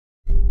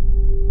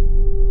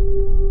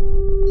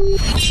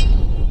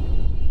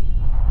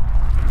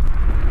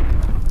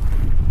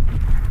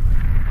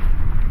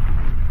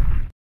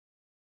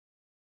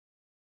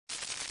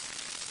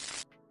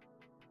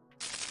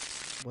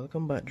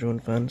Welcome back, drone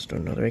fans, to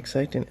another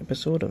exciting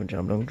episode of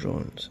Jam Dung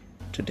Drones.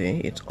 Today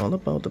it's all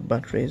about the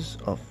batteries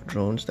of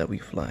drones that we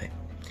fly.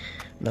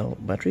 Now,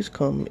 batteries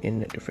come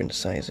in different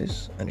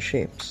sizes and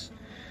shapes,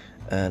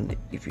 and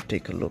if you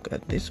take a look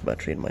at this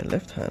battery in my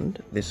left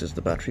hand, this is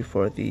the battery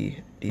for the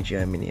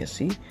DJI Mini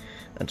SE,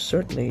 and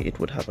certainly it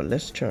would have a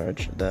less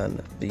charge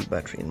than the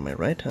battery in my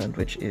right hand,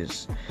 which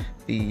is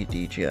the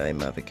DJI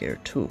Mavic Air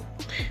 2.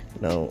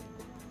 Now,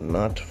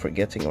 not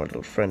forgetting our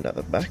little friend at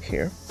the back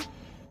here,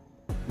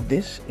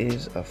 this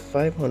is a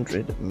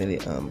 500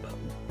 milliamp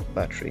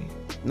battery,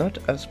 not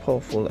as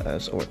powerful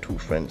as our two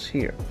friends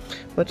here,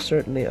 but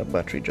certainly a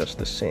battery just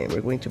the same.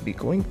 We're going to be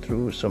going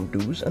through some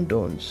do's and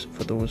don'ts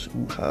for those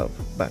who have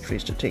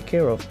batteries to take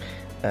care of,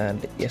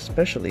 and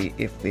especially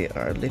if they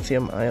are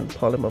lithium-ion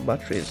polymer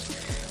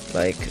batteries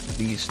like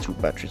these two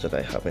batteries that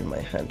I have in my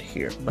hand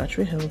here.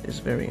 Battery health is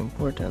very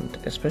important,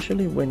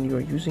 especially when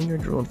you're using your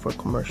drone for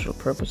commercial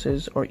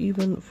purposes or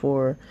even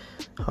for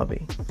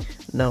hobby.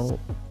 Now,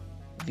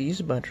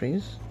 these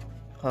batteries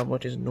have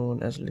what is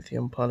known as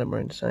lithium polymer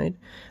inside,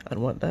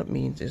 and what that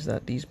means is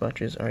that these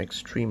batteries are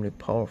extremely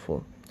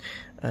powerful.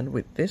 And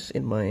with this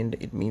in mind,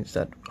 it means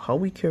that how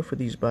we care for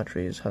these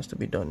batteries has to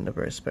be done in a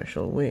very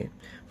special way.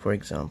 For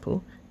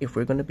example, if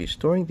we're going to be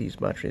storing these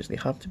batteries, they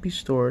have to be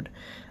stored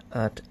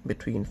at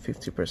between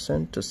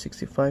 50% to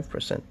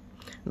 65%.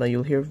 Now,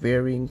 you'll hear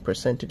varying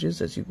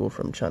percentages as you go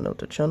from channel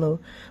to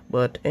channel,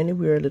 but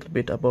anywhere a little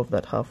bit above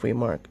that halfway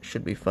mark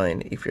should be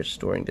fine if you're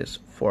storing this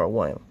for a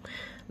while.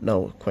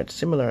 Now, quite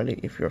similarly,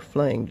 if you're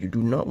flying, you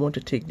do not want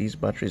to take these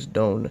batteries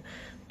down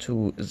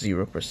to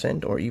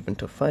 0% or even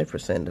to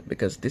 5%,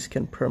 because this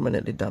can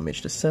permanently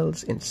damage the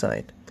cells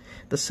inside.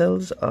 The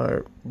cells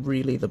are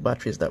really the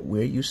batteries that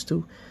we're used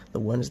to, the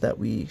ones that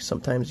we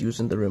sometimes use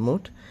in the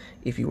remote.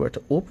 If you were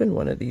to open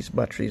one of these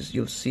batteries,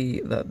 you'll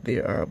see that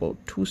there are about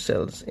 2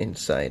 cells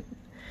inside,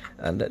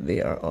 and that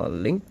they are all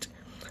linked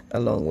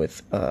along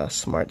with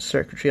smart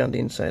circuitry on the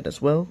inside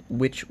as well,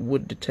 which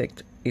would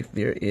detect if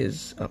there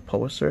is a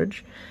power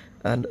surge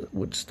and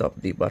would stop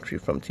the battery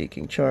from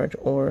taking charge,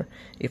 or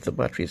if the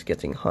battery is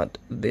getting hot,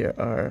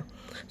 there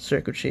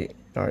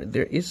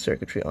is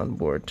circuitry on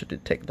board to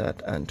detect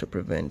that and to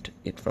prevent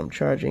it from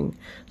charging.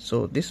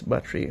 So this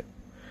battery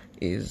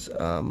is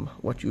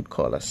what you'd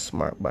call a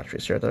smart battery.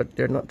 So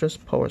they're not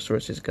just power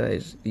sources,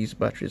 guys. These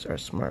batteries are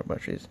smart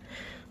batteries.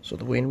 So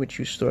the way in which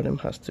you store them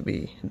has to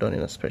be done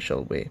in a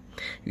special way.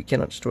 You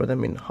cannot store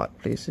them in hot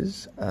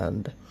places,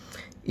 and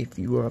if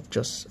you have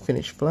just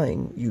finished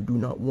flying, you do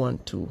not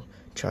want to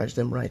charge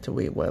them right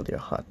away while they're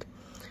hot.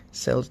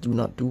 Cells do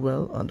not do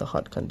well under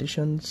hot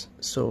conditions,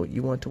 so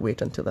you want to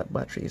wait until that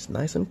battery is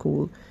nice and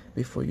cool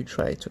before you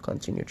try to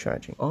continue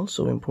charging.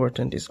 Also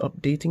important is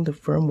updating the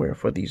firmware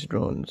for these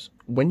drones.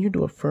 When you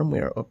do a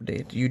firmware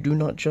update, you do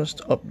not just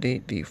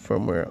update the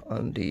firmware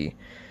on the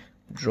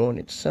drone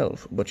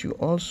itself, but you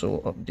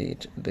also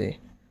update the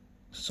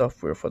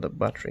software for the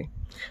battery.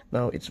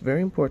 Now, it's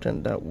very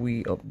important that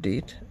we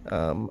update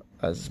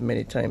as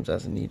many times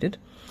as needed,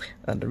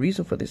 and the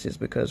reason for this is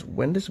because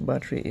when this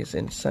battery is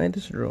inside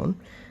this drone,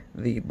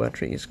 the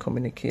battery is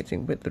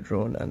communicating with the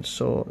drone, and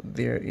so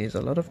there is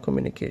a lot of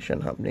communication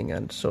happening,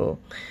 and so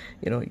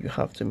you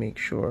have to make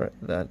sure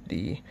that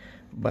the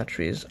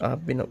batteries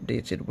have been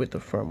updated with the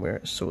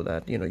firmware so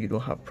that you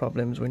don't have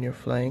problems when you're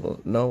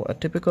flying. Now, a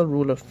typical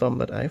rule of thumb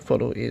that I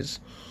follow is,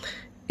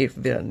 if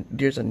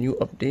there's a new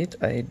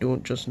update, I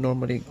don't just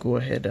normally go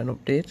ahead and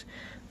update.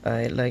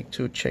 I like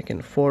to check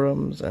in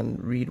forums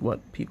and read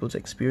what people's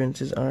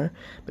experiences are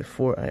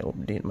before I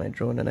update my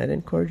drone, and I'd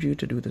encourage you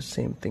to do the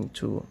same thing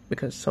too,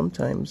 because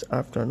sometimes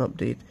after an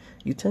update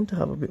you tend to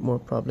have a bit more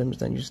problems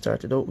than you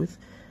started out with,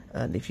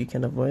 and if you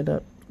can avoid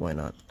that, why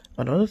not?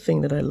 Another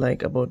thing that I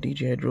like about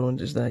DJI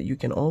drones is that you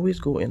can always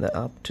go in the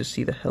app to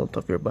see the health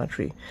of your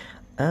battery,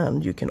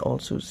 and you can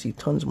also see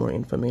tons more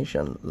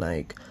information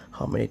like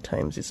how many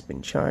times it's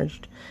been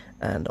charged,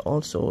 and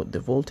also the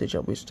voltage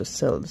at which the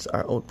cells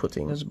are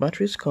outputting. As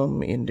batteries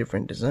come in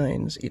different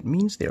designs, it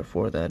means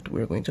therefore that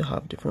we're going to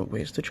have different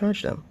ways to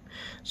charge them.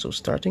 So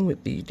starting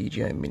with the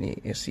DJI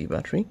Mini SE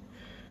battery,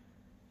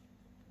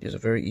 there's a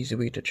very easy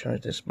way to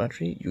charge this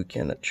battery. You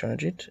can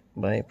charge it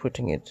by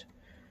putting it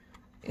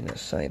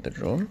inside the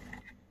drone.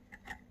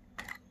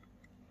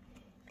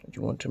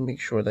 You want to make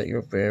sure that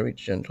you're very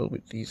gentle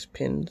with these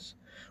pins.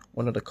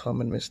 One of the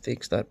common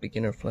mistakes that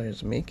beginner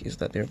flyers make is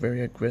that they're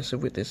very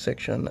aggressive with this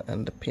section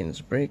and the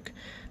pins break,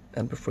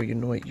 and before you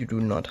know it, you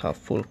do not have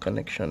full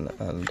connection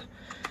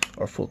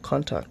or full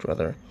contact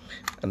rather,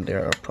 and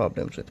there are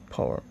problems with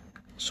power.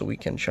 So we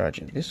can charge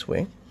it this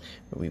way,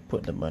 where we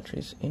put the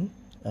batteries in,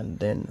 and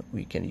then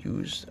we can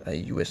use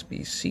a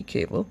USB-C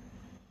cable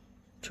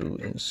to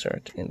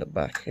insert in the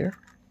back here,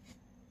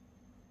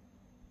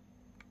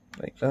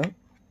 like that.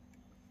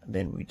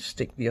 Then we'd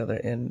stick the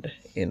other end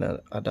in an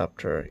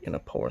adapter in a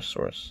power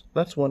source.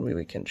 That's one way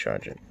we can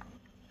charge it.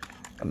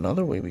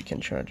 Another way we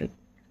can charge it,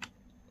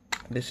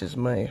 this is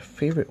my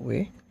favorite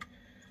way.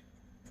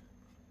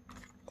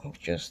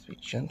 Just be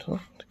gentle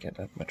to get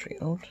that battery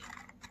out.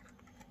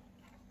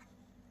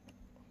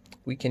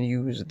 We can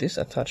use this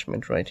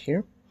attachment right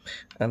here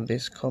and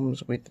this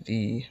comes with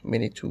the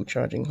Mini 2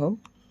 charging hub.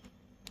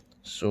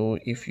 So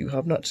if you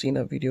have not seen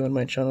a video on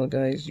my channel,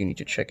 guys, you need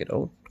to check it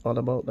out, all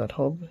about that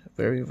hub.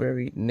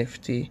 Very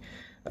nifty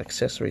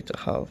accessory to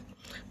have.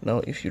 Now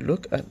if you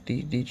look at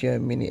the DJI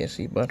Mini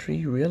SE battery,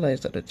 you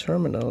realize that the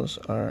terminals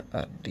are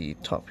at the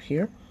top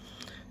here.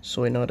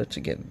 So in order to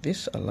get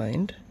this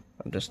aligned,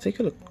 I'll just take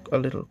a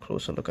little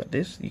closer look at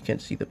this. You can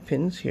see the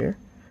pins here.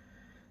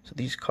 So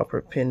these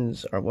copper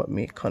pins are what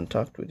make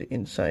contact with the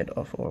inside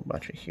of our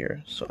battery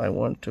here. So I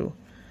want to,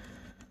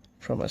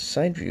 from a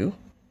side view,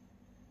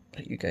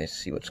 let you guys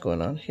see what's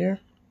going on here.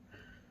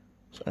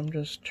 So I'm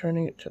just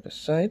turning it to the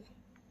side,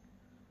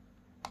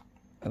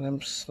 and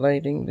I'm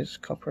sliding this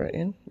copper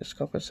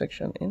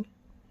section in,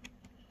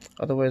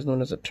 otherwise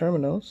known as the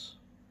terminals,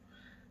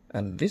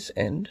 and this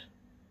end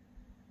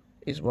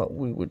is what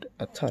we would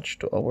attach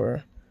to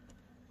our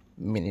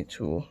Mini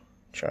 2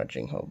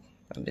 charging hub.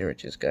 And there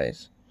it is,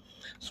 guys.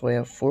 So I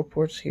have 4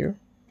 ports here,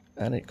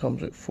 and it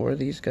comes with 4 of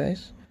these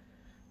guys,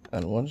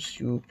 and once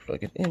you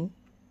plug it in,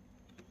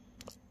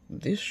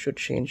 this should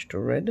change to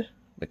red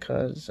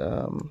because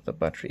the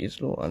battery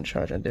is low on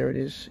charge, and there it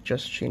is,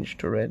 just changed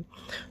to red.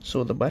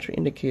 So the battery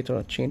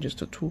indicator changes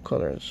to 2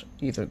 colors,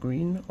 either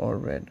green or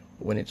red.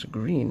 When it's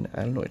green,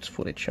 I'll know it's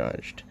fully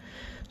charged.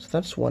 So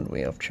that's one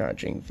way of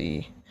charging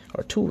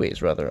or 2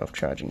 ways rather of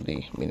charging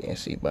the Mini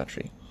SE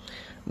battery.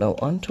 Now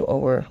onto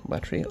our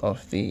battery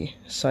of the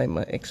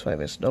Cyma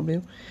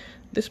X5SW.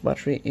 This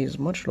battery is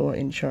much lower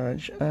in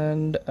charge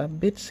and a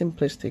bit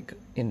simplistic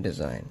in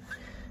design,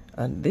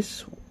 and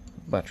this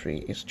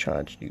battery is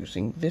charged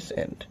using this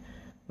end.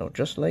 Now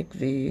just like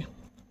the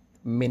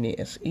Mini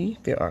SE,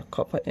 there are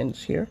copper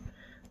ends here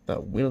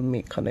that will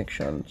make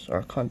connections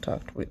or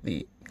contact with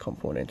the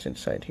components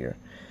inside here.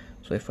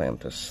 So if I am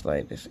to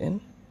slide this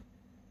in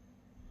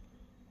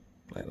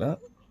like that,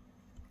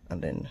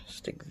 and then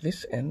stick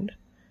this end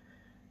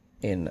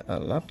in a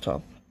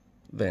laptop,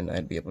 then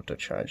I'd be able to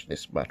charge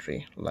this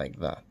battery like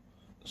that.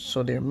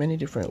 So there are many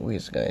different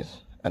ways, guys.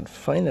 And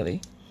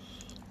finally,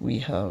 we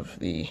have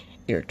the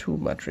Air 2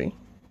 battery,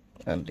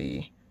 and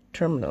the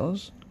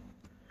terminals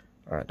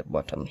are at the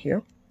bottom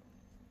here.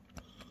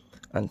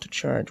 And to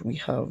charge, we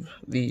have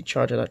the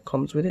charger that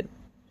comes with it.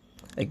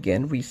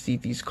 Again, we see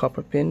these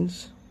copper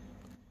pins.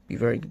 Be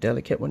very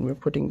delicate when we're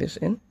putting this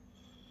in.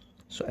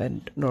 So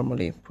I'd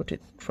normally put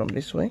it from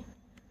this way.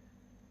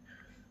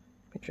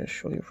 Let me just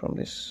show you from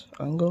this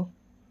angle.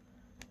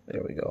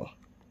 There we go.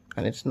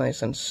 And it's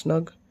nice and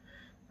snug,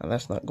 and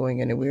that's not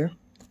going anywhere.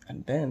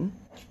 And then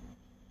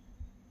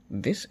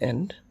this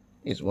end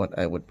is what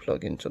I would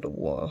plug into the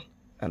wall,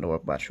 and our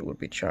battery would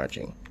be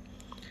charging.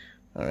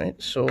 Alright,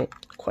 so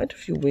quite a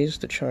few ways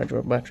to charge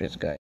our batteries,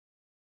 guys.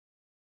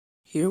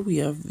 Here we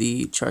have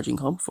the charging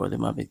hub for the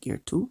Mavic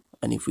Air 2,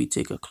 and if we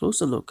take a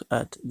closer look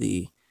at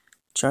the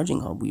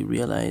charging hub, we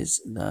realize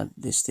that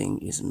this thing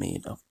is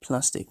made of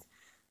plastic.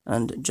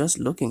 And just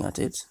looking at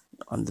it,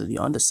 on the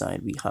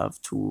underside, we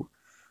have 2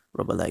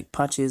 rubber-like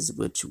patches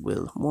which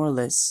will more or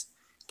less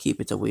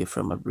keep it away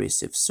from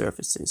abrasive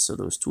surfaces. So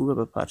those 2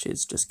 rubber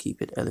patches just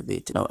keep it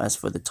elevated. Now as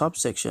for the top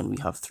section, we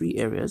have 3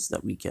 areas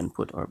that we can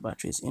put our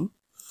batteries in.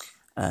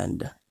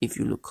 And if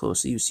you look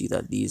closer, you see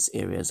that these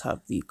areas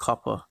have the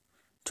copper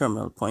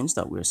terminal points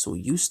that we're so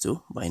used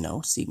to by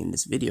now seeing in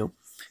this video.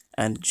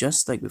 And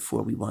just like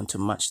before, we want to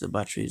match the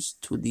batteries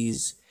to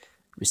these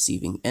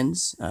receiving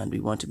ends, and we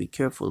want to be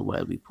careful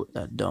while we put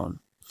that down.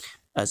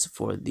 As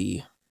for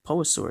the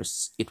power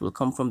source, it will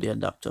come from the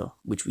adapter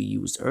which we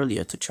used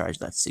earlier to charge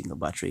that single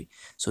battery.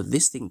 So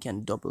this thing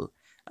can double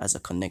as a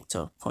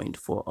connector point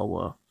for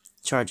our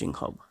charging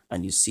hub,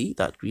 and you see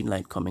that green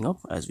light coming up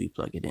as we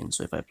plug it in.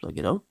 So if I plug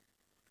it out,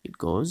 it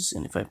goes,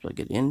 and if I plug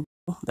it in,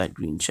 that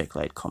green check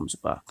light comes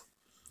back.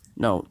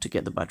 Now to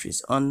get the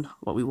batteries on,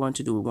 what we want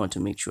to do, we want to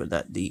make sure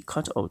that the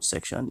cutout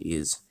section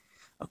is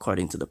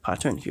according to the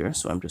pattern here.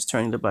 So I'm just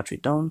turning the battery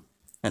down,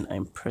 and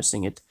I'm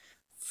pressing it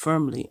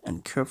firmly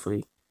and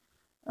carefully,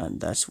 and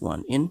that's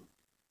one in.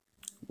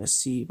 Let's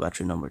see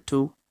battery number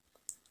 2.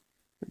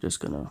 We're just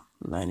gonna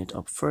line it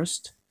up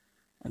first,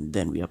 and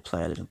then we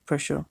apply a little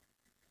pressure,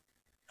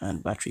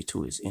 and battery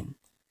 2 is in.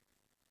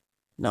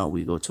 Now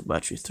we go to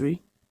battery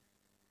 3.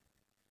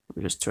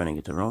 We're just turning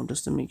it around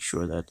just to make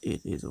sure that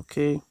it is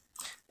okay.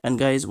 And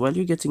guys, while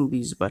you're getting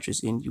these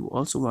batteries in, you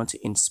also want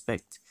to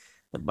inspect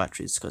the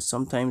batteries, because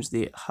sometimes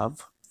they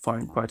have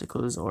foreign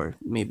particles or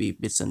maybe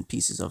bits and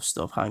pieces of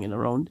stuff hanging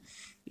around.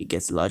 It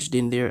gets lodged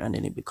in there, and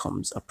then it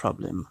becomes a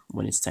problem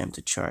when it's time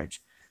to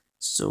charge.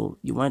 So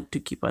you want to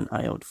keep an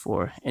eye out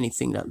for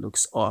anything that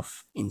looks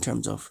off in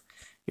terms of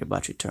your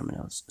battery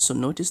terminals. So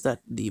notice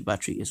that the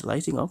battery is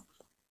lighting up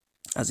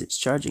as it's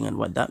charging, and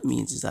what that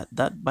means is that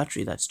that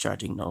battery that's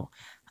charging now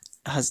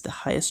has the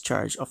highest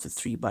charge of the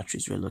 3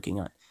 batteries we're looking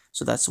at.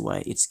 So that's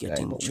why it's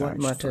getting charged. What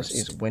matters first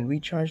is when we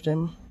charge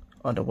them,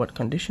 under what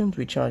conditions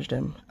we charge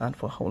them, and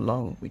for how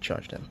long we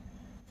charge them.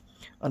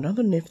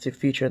 Another nifty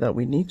feature that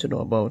we need to know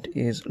about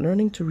is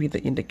learning to read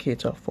the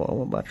indicator for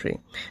our battery.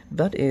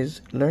 That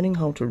is, learning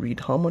how to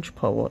read how much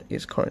power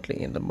is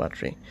currently in the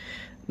battery.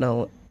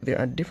 Now, there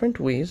are different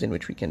ways in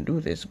which we can do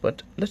this,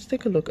 but let's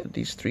take a look at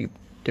these three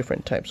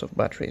different types of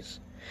batteries.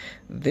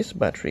 This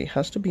battery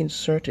has to be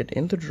inserted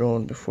in the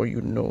drone before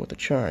you know the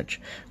charge.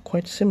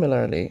 Quite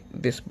similarly,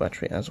 this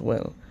battery as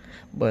well.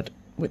 But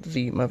with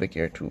the Mavic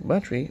Air 2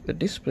 battery, the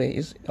display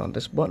is on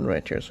this button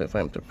right here. So if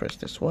I'm to press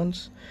this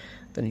once,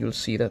 then you'll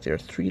see that there are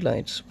three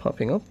lights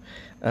popping up,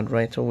 and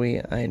right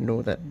away I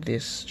know that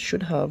this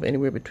should have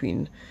anywhere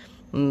between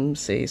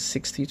say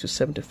 60 to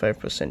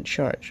 75%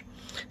 charge,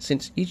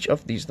 since each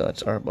of these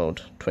dots are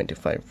about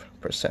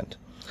 25%.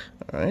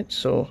 Alright,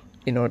 so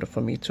in order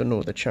for me to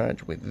know the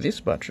charge with this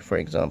battery, for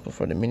example,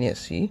 for the Mini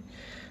SE,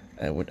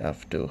 I would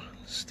have to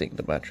stick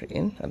the battery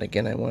in, and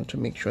again I want to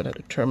make sure that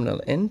the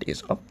terminal end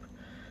is up.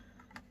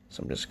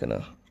 So I'm just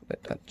gonna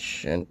let that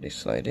gently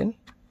slide in,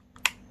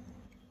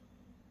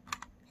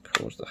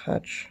 close the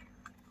hatch,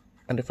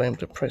 and if I am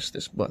to press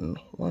this button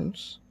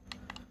once,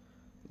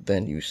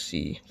 then you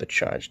see the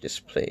charge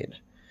displayed.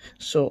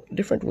 So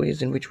different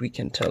ways in which we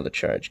can tell the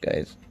charge,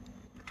 guys.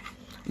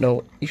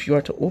 Now if you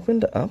are to open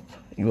the app,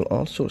 you will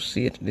also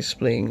see it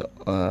displaying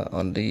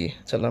on the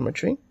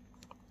telemetry,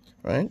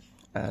 right?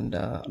 And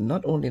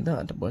not only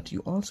that, but you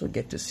also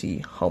get to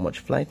see how much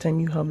flight time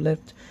you have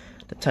left,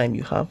 the time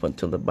you have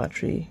until the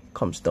battery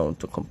comes down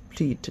to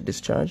complete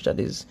discharge, that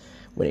is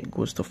when it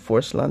goes to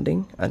forced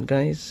landing. And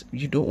guys,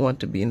 you don't want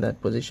to be in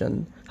that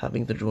position,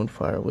 having the drone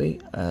far away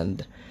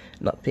and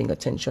not paying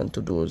attention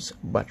to those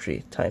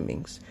battery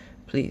timings.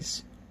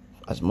 Please,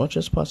 as much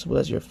as possible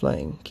as you're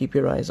flying, keep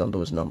your eyes on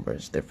those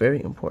numbers. They're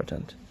very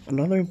important.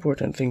 Another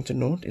important thing to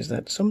note is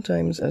that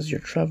sometimes as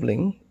you're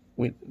traveling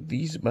with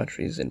these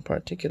batteries in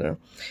particular,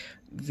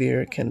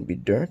 there can be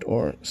dirt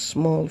or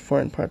small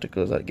foreign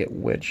particles that get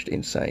wedged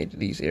inside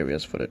these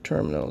areas for the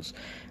terminals.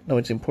 Now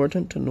it's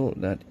important to note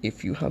that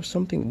if you have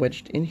something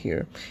wedged in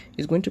here,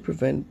 it's going to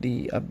prevent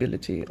the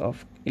ability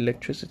of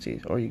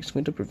electricity, or it's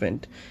going to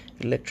prevent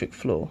electric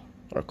flow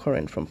or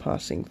current from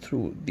passing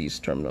through these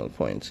terminal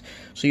points.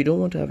 So you don't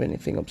want to have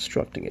anything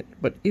obstructing it.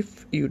 But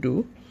if you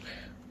do,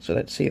 so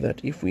let's say that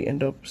if we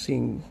end up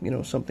seeing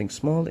something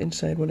small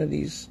inside one of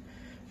these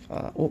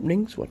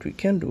openings, what we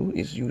can do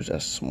is use a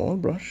small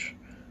brush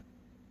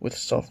with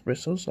soft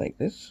bristles like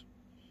this,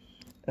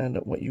 and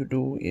what you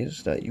do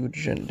is that you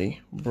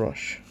gently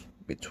brush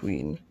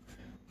between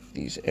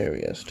these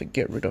areas to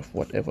get rid of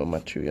whatever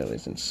material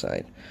is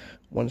inside.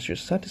 Once you're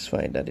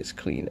satisfied that it's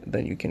clean,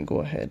 then you can go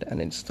ahead and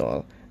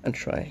install and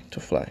try to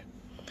fly.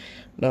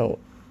 Now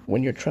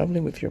when you're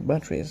traveling with your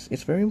batteries,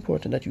 it's very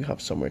important that you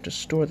have somewhere to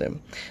store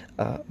them.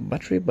 A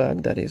battery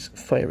bag that is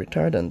fire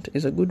retardant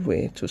is a good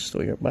way to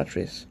store your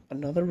batteries.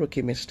 Another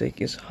rookie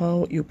mistake is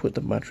how you put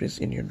the batteries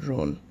in your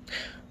drone.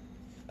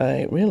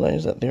 I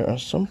realize that there are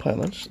some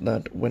pilots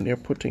that when they're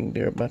putting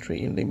their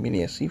battery in the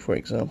Mini SE, for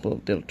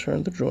example, they'll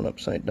turn the drone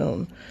upside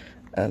down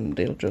and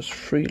they'll just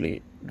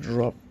freely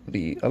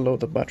allow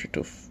the battery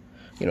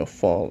to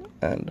fall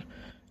and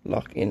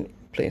lock in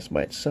place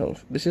by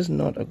itself. This is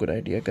not a good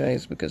idea,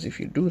 guys, because if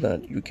you do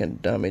that, you can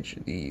damage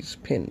these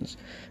pins,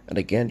 and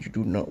again, you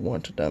do not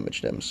want to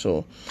damage them.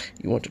 So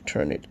you want to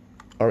turn it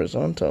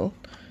horizontal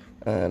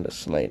and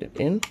slide it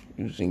in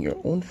using your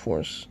own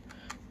force,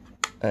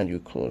 and you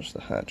close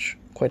the hatch.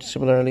 Quite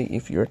similarly,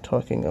 if you're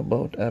talking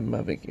about a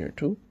Mavic Air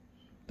 2,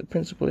 the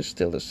principle is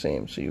still the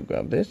same. So you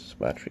grab this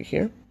battery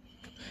here,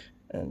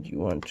 and you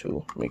want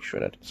to make sure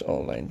that it's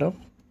all lined up,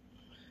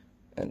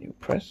 and you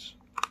press,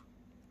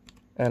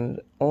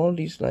 and all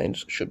these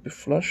lines should be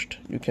flushed.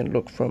 You can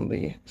look from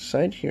the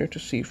side here to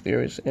see if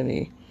there is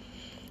any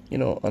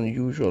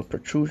unusual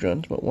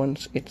protrusions, but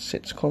once it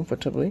sits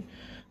comfortably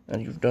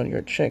and you've done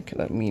your check,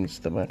 that means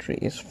the battery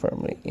is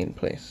firmly in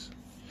place.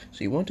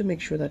 So you want to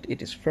make sure that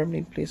it is firmly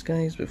in place,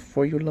 guys,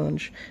 before you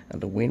launch,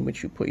 and the way in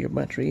which you put your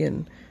battery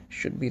in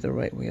should be the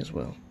right way as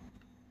well.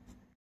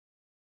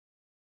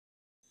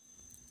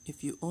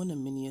 If you own a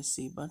Mini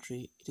SE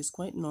battery, it is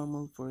quite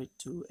normal for it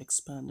to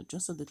expand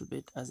just a little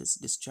bit as it's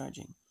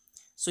discharging.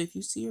 So if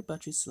you see your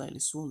battery slightly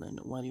swollen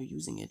while you're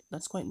using it,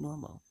 that's quite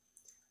normal.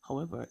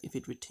 However, if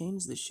it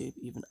retains the shape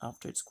even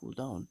after it's cooled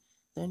down,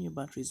 then your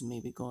batteries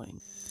may be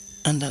going.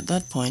 And at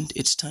that point,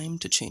 it's time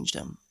to change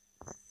them.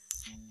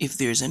 If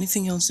there's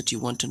anything else that you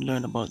want to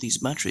learn about these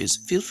batteries,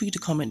 feel free to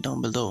comment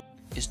down below.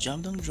 It's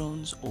Jam Dung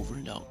Drones over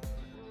and out.